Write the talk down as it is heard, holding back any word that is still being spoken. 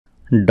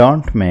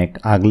Don't make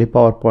ugly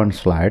PowerPoint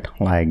slides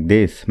like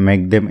this,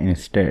 make them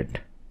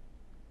instead.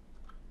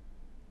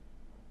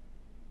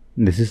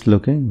 This is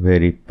looking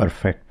very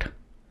perfect.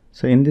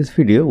 So in this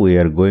video we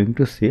are going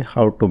to see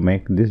how to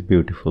make this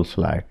beautiful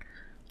slide.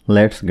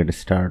 Let's get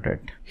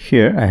started.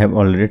 Here I have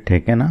already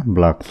taken a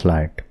block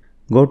slide.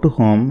 Go to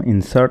home,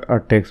 insert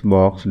a text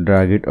box,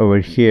 drag it over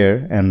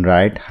here and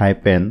write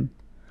hyphen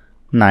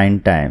 9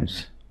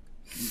 times.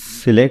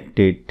 Select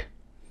it,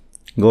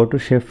 go to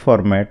shape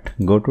format,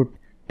 go to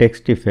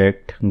text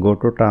effect, go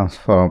to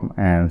transform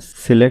and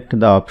select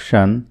the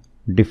option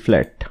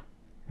deflect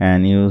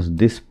and use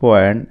this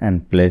point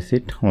and place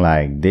it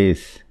like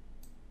this.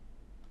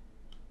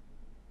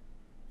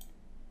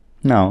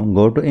 Now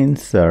go to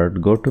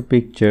insert, go to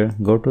picture,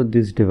 go to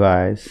this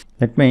device.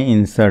 Let me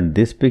insert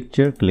this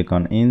picture, click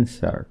on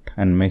insert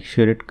and make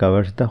sure it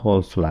covers the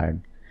whole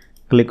slide.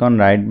 Click on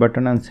right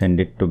button and send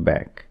it to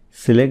back.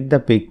 Select the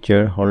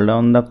picture, hold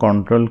down the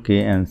Ctrl key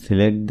and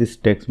select this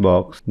text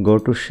box. Go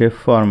to shape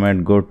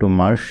format, go to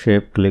merge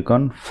shape, click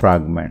on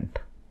fragment.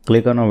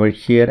 Click on over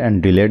here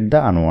and delete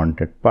the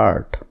unwanted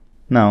part.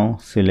 Now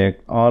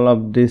select all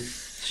of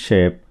this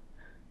shape.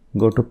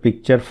 Go to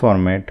picture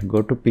format,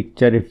 go to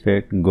picture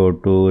effect, go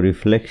to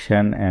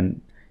reflection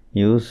and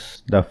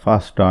use the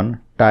first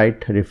one,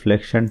 tight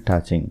reflection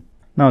touching.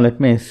 Now let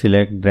me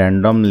select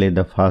randomly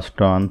the first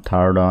one,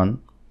 third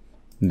one,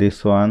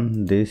 this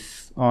one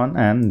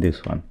and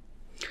this one.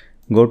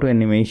 Go to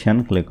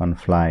animation, click on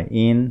fly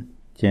in,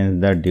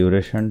 change the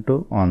duration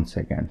to 1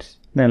 second.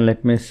 Then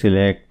let me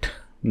select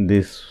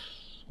this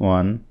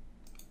one.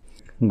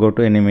 Go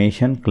to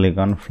animation, click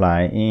on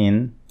fly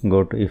in,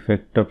 go to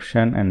effect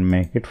option and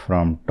make it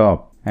from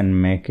top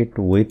and make it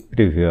with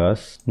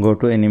previous. Go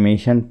to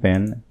animation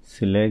pane,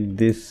 select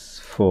this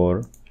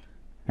 4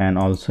 and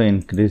also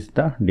increase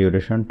the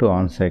duration to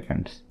 1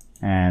 second.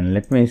 And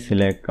let me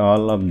select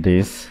all of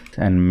this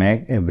and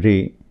make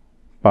every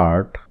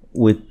part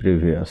with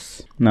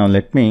previous. Now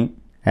let me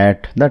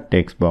add the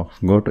text box.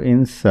 Go to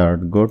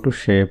insert, go to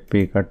shape,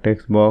 pick a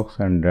text box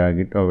and drag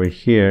it over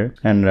here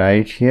and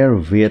write here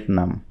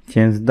Vietnam.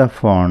 Change the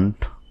font,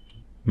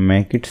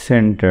 make it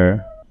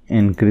center,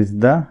 increase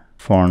the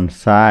font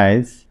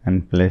size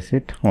and place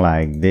it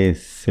like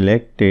this.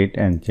 Select it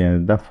and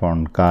change the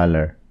font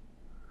color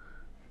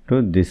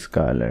to this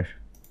color.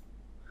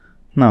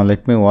 Now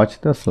let me watch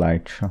the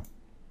slideshow.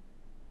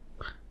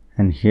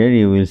 And here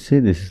you will see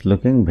this is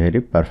looking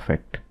very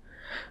perfect.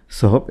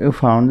 So hope you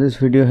found this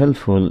video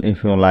helpful.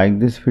 If you like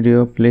this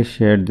video, please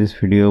share this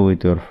video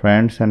with your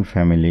friends and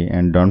family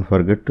and don't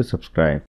forget to subscribe.